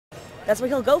That's what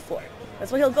he'll go for.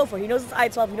 That's what he'll go for. He knows it's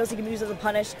I-12. He knows he can use it as a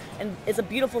punish, and it's a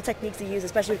beautiful technique to use,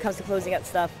 especially when it comes to closing out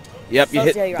stuff. Yep, So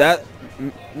you hit that.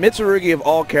 Mitsurugi of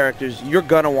all characters, you're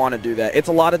going to want to do that. It's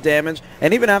a lot of damage,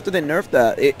 and even after they nerfed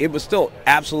that, it was still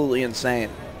absolutely insane.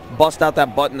 Bust out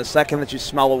that button the second that you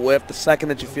smell a whiff, the second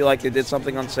that you feel like they did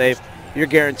something unsafe, you're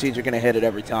guaranteed you're going to hit it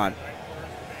every time.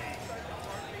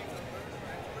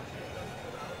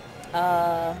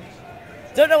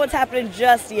 Don't know what's happening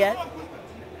just yet.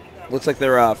 Looks like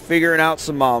they're figuring out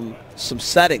some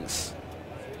settings.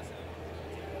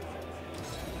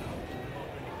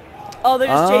 Oh, they're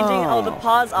just changing the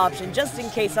pause option just in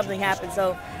case something happens.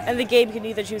 So, and the game can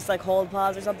either choose like hold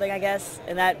pause or something, I guess,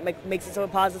 and that makes it so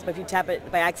it pauses. But if you tap it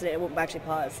by accident, it won't actually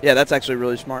pause. Yeah, that's actually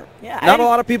really smart. Yeah, not a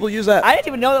lot of people use that. I didn't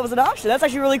even know that was an option. That's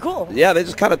actually really cool. Yeah, they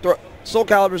just kind of throw.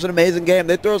 SoulCalibur's an amazing game.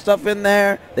 They throw stuff in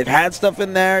there. They've had stuff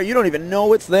in there. You don't even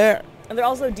know it's there. And they're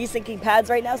also desyncing pads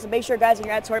right now, so make sure, guys, when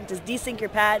you're at tournament, just desync your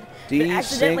pad. If you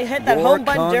accidentally hit that home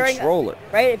button during,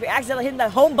 right? If you're accidentally hitting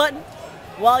that home button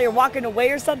while you're walking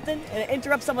away or something, and it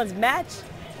interrupts someone's match,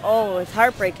 oh, it's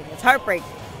heartbreaking. It's heartbreaking.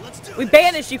 We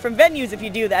banish you from venues if you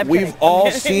do that. We've all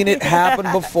seen it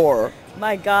happen before.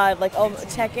 My God, like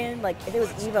Tekken, like if it was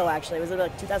Evo actually, was it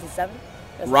like 2007?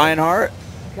 Reinhardt.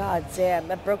 God damn,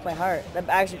 that broke my heart. That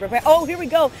actually broke my. Oh, here we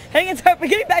go. Heading into our,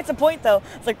 getting back to point though.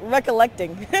 It's like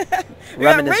recollecting. We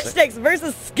got RICHSTICKS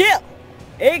versus SKYLL.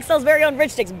 AXL's very own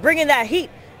RICHSTICKS bringing that heat.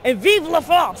 And vive la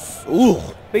France. Ooh.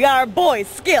 We got our boys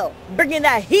SKYLL bringing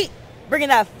that heat, bringing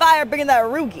that fire, bringing that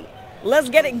Rugi. Let's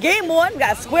get it. Game one. We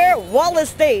got Square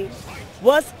Wallace stage.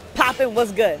 What's popping?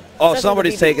 What's good? Oh,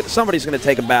 somebody's going to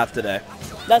take a bath today.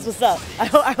 That's what's up.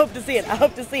 I hope to see it. I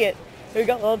hope to see it. Here we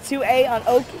go. A little 2A on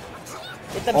Oki.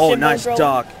 Oh, nice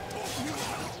duck.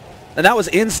 And that was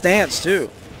in stance, too.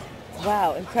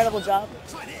 Wow, incredible job.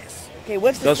 Okay,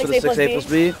 whips the goes for the 6A plus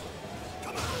B.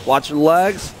 Watch your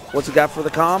legs. What's he got for the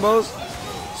combos?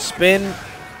 Spin.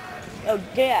 Oh,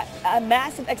 yeah, a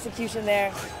massive execution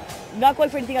there. Not going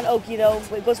for anything on Oki, though.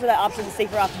 It goes for that option to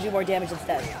safer off to do more damage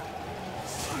instead.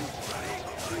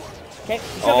 Okay.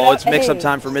 Oh, it's mix-up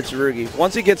time for Mitsurugi.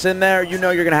 Once he gets in there, you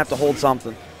know you're going to have to hold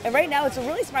something. And right now, it's a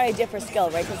really smart idea for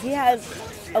SKYLL, right? Because he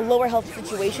has a lower health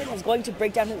situation. Is going to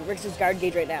break down Rick's guard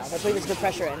gauge right now. That's why there's good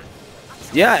pressure in.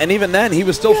 Yeah, and even then, he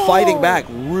was still fighting back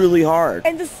really hard.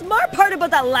 And the smart part about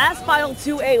that last final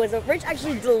 2A was that Rich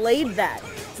actually delayed that.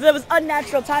 So that was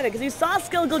unnatural timing. Because you saw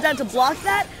SKYLL go down to block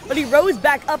that, but he rose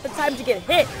back up in time to get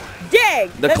hit.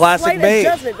 Dang! The classic bait.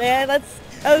 Adjustment, man. That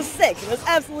was sick. It was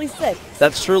absolutely sick.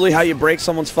 That's truly how you break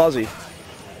someone's fuzzy.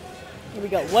 Here we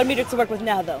go. 1 meter to work with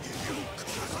now, though.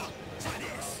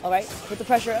 All right, put the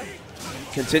pressure up.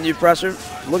 Continued pressure.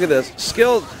 Look at this.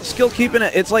 SKYLL keeping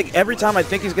it. It's like every time I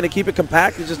think he's going to keep it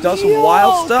compact, he just does some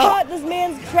wild stuff. God, this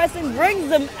man's pressing, brings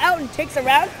them out and takes a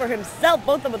round for himself.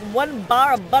 Both of them with 1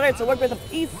 bar of butter to work with a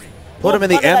piece. Put him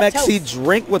in the MXC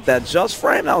drink with that just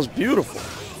frame. That was beautiful.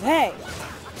 Dang.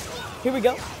 Here we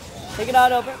go. Take it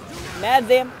on over. Mad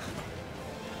Zam.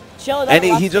 Chill it out.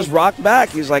 And he just rocked back.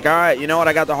 He's like, all right, you know what?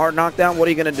 I got the hard knockdown. What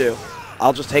are you going to do?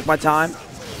 I'll just take my time,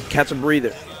 catch a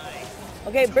breather.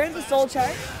 Okay, burns the soul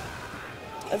charge.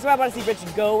 That's where I want to see Rich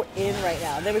go in right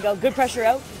now. There we go. Good pressure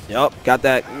out. Yep, got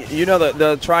that. You know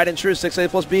the tried and true 6A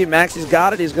plus B. Maxi's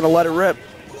got it. He's going to let it rip.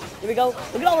 Here we go.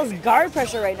 Look at all this guard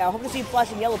pressure right now. Hope to see him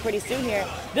flashing yellow pretty soon here.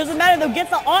 Doesn't matter though.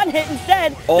 Gets the on hit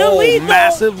instead. Oh, the lethal.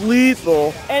 massive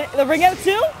lethal. And the ring out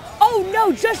too? Oh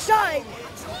no, just shy.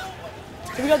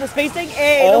 Here we go, the spacing.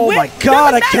 Hey, oh my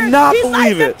God, I cannot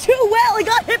believe it. Too well. He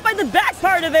got hit by the back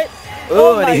part of it.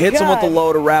 Oh, and he hits him with the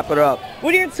low to wrap it up.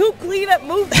 When you're too clean at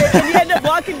movement and you end up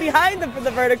walking behind them for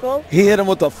the vertical. He hit him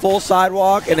with a full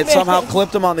sidewalk and it somehow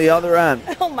clipped him on the other end.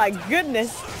 Oh my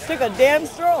goodness. Took a damn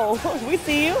stroll. We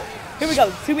see you. Here we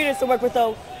go. 2 meters to work with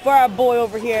though for our boy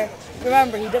over here.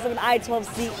 Remember, he does have an I-12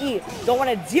 CE. Don't want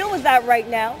to deal with that right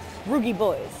now. Rugi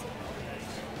boys.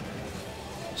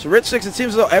 So RICHSTICKS, it seems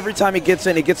as though every time he gets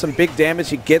in, he gets some big damage,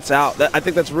 he gets out. I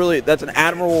think that's an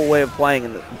admirable way of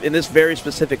playing in this very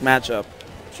specific matchup.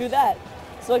 True that.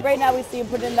 So like right now we see him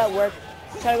put in that work,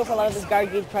 trying to go for a lot of this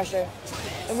guard gauge pressure.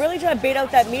 And really trying to bait out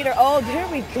that meter. Oh, there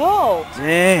we go.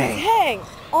 Dang.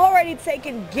 Already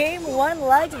taking game 1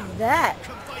 like that.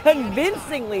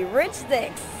 Convincingly,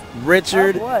 RICHSTICKS.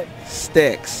 Richard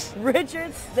Sticks.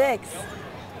 Richard Sticks.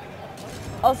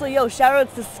 Also, yo, shout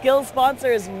out to SKYLL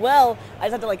sponsor as well. I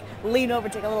just have to like lean over,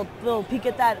 take a little peek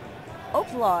at that.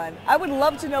 OPLON. I would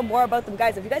love to know more about them,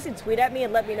 guys. If you guys can tweet at me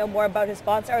and let me know more about his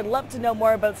sponsor, I'd love to know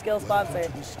more about SKYLL sponsor.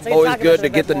 So always good to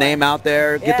get the name out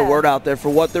there, get the word out there for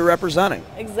what they're representing.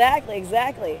 Exactly,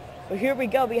 exactly. Well, here we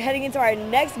go. We're heading into our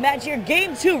next match here.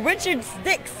 Game 2, Richard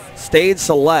Sticks. Stage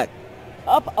select.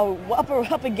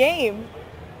 up a game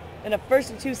in a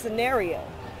 1st-2 scenario.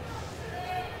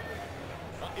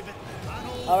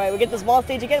 All right, we get this wall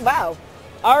stage again. Wow.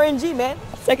 RNG, man.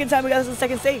 Second time we got this in the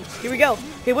second stage. Here we go.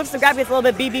 He whips the grab, gets a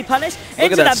little bit BB punish.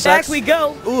 Into that back we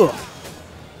go. Ugh.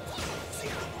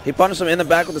 He punished him in the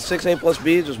back with the 6A plus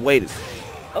B, just waited.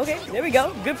 Okay, there we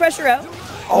go. Good pressure out.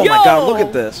 Oh my God, look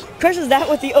at this. Crushes that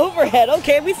with the overhead.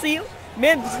 Okay, we see you.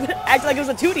 Man, acted like it was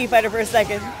a 2D fighter for a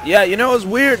second. Yeah, you know, it was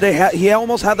weird. He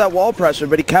almost had that wall pressure,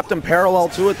 but he kept him parallel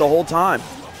to it the whole time.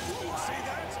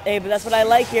 Hey, but that's what I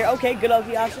like here. Okay, good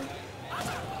Oki option.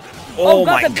 Oh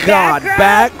my God,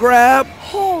 back grab.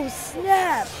 Oh,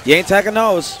 snap. You ain't taking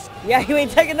those. Yeah, you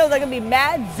ain't taking those. They're going to be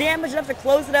mad damage enough to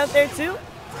close it out there, too.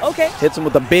 Okay. Hits him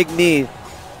with a big knee.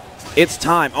 It's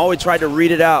time. Oh, he tried to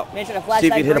read it out. Man, trying to flash see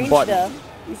if he'd hit a button.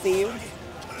 Stuff. We see you.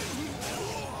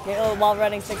 Okay, a little wall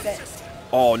running 6A.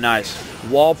 Oh, nice.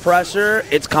 Wall pressure.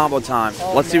 It's combo time.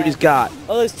 Oh, Let's see what he's got.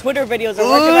 Oh, those Twitter videos are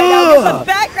working right now. Get the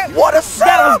back grab. What a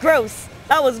setup. That was gross.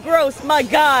 That was gross. My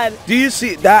God. Do you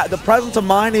see that? The presence of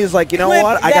mind is like, you know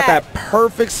what? I got that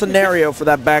perfect scenario for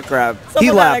that back grab.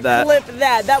 He laughed that. Clip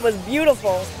that. That was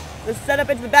beautiful. The setup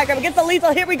into the back grab against the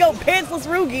lethal. Here we go. Pantsless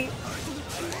Rugi.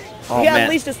 Oh, he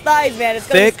unleashed his thighs, man. It's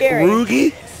going to be scary.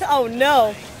 Rugi? Oh,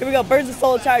 no. Here we go. Burns the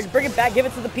soul charge. Bring it back. Give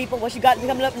it to the people. What you got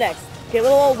coming up next? Okay, a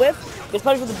little old whiff. Gets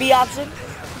punished with the B option.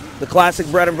 The classic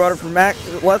bread and butter from Mac.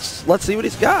 Let's see what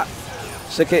he's got.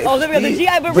 Oh, there we go. The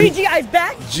GI, but GI's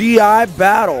back. GI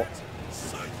battle.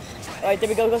 All right, there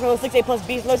we go. Goes for a 6A plus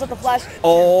B. Loads up the flash.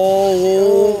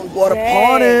 Oh, what a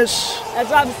punish. That's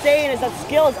what I'm saying, is that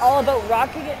skill is all about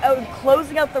rocking it out and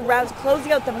closing out the rounds,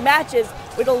 closing out the matches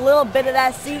with a little bit of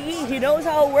that CE. He knows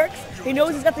how it works. He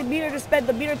knows he's got the meter to spend,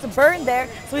 the meter to burn there,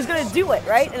 so he's going to do it,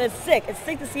 right? And it's sick. It's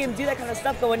sick to see him do that kind of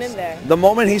stuff going in there. The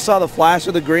moment he saw the flash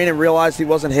of the green and realized he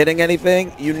wasn't hitting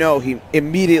anything, you know he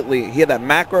had that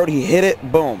macro, he hit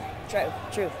it, boom.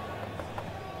 Truth.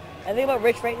 I think about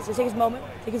Rich, right? So take his moment,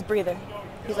 take his breather.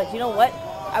 He's like, you know what?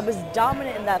 I was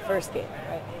dominant in that first game,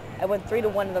 right? I went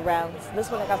 3-1 in the rounds.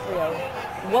 This one I got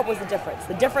 3-0. What was the difference?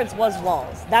 The difference was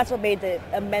walls. That's what made the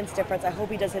immense difference. I hope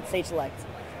he does hit stage select.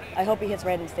 I hope he hits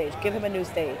random stage. Give him a new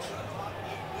stage.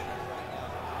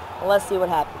 Let's see what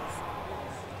happens.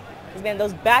 Because, man,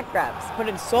 those back grabs put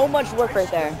in so much work right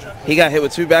there. He got hit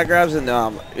with 2 back grabs in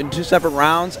 2 separate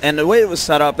rounds, and the way it was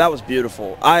set up, that was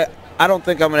beautiful. I don't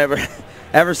think I'm going to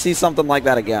ever see something like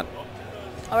that again.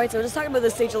 All right, so we're just talking about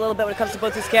this stage a little bit when it comes to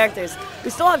both these characters.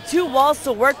 We still have 2 walls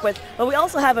to work with, but we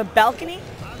also have a balcony,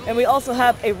 and we also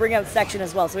have a ring out section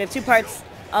as well. So we have 2 parts.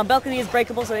 Balcony is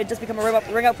breakable, so it just become a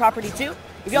ring out property too.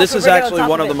 This is actually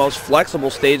one of the most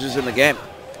flexible stages in the game.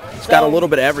 It's got a little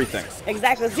bit of everything.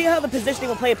 Exactly. Let's see how the positioning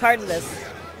will play a part in this.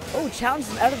 Oh, challenge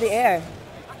him out of the air.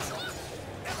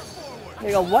 There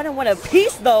you go, 1-1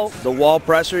 apiece though. The wall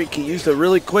pressure, he can use the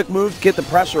really quick move to get the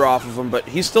pressure off of him, but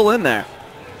he's still in there.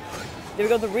 There we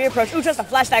go, the rear approach. Ooh, tries to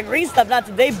flash that green stuff. Not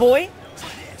today, boy.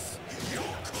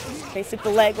 Okay, sweep the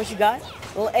leg. What you got?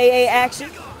 A little AA action.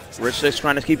 Richsticks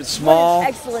trying to keep it small.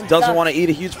 Excellent Doesn't stuff. want to eat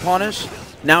a huge punish.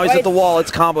 Now he's at the wall. It's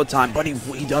combo time, but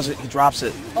he does it. He drops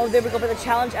it. Oh, there we go for the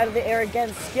challenge out of the air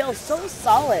again. Skill so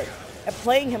solid at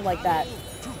playing him like that.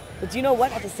 But do you know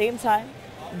what? At the same time,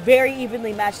 very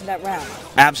evenly matched in that round.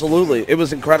 Absolutely. It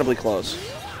was incredibly close.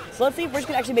 So let's see if Rich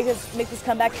can actually make this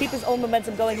comeback, keep his own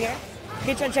momentum going here.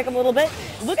 Okay, trying to check him a little bit.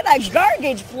 Look at that guard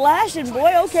gauge flashing,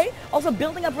 boy. Okay. Also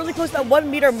building up really close to that 1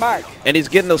 meter mark. And he's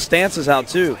getting those stances out,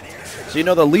 too. So you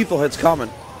know the lethal hit's coming.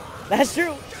 That's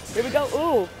true. Here we go.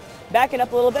 Ooh. Backing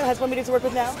up a little bit. Has 1 meter to work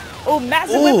with now. Oh,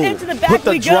 massive whip into the back. Put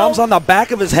the drums on the back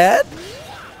of his head?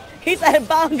 He's had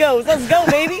bongos. Let's go,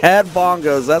 baby. Had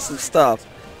bongos. That's some stuff.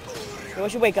 Okay,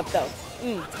 what's your wake up, though?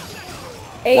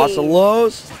 Hey. Watch the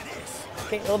lows.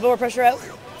 Okay, a little bit more pressure out.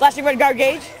 Flashing red guard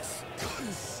gauge.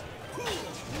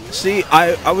 See,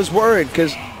 I was worried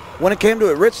because when it came to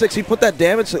it, Richsticks, he put that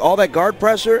damage, all that guard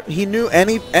pressure. He knew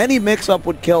any mix-up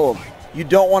would kill him. You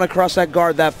don't want to cross that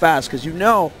guard that fast because you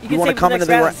know you want to come into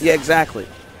the round. Yeah, exactly.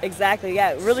 Exactly,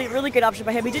 yeah. Really, really good option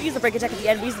by him. He did use the break attack at the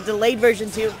end. We used the delayed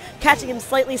version too, catching him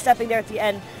slightly stepping there at the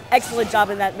end. Excellent job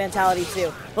in that mentality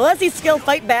too. Well, let's see Skill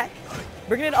fight back.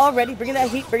 Bringing it already, bringing that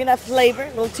heat, bringing that flavor.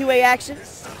 Little 2A action.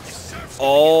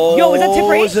 Oh, yo, is that tip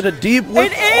range? Is it a deep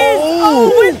whip? It is!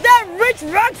 Oh, with that Rich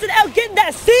rocks it out, getting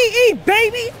that CE,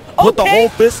 baby! Put the whole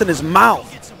fist in his mouth.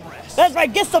 That's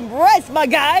right, get some rest, my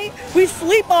guy. We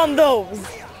sleep on those.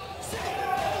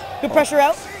 Good pressure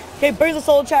out. Okay, burns the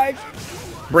soul charge.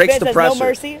 Breaks the pressure. No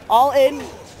mercy, all in.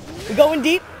 We're going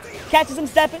deep, catches him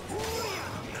stepping.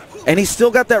 And he's still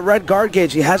got that red guard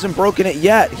gauge. He hasn't broken it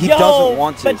yet. He doesn't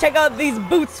want to. But check out these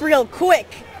boots real quick.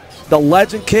 The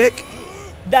legend kick.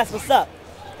 That's what's up.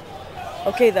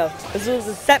 Okay, though. This was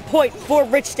a set point for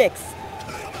Rich Sticks.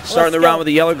 Starting the round with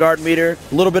the yellow guard meter.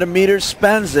 A little bit of meter,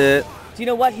 spends it. Do you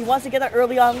know what? He wants to get that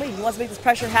early on lead. He wants to make this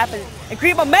pressure happen and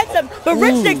create momentum. But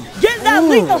Rich Sticks gets that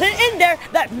lethal hit in there,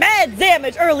 that mad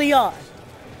damage early on.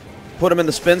 Put him in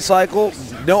the spin cycle.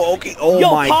 No, okay. Oh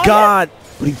Yo, my God.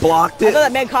 But he blocked it. I thought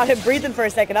that man caught him breathing for a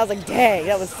second. I was like, dang,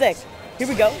 that was sick. Here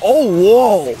we go. Oh,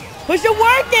 whoa. Push your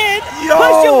work in. Yo.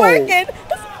 Push your work in.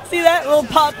 See that little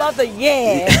pop up? The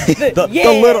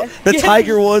the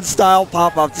Tiger Woods style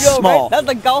pop up. Small. Right? That's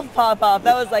the golf pop up.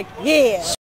 That was like, yeah.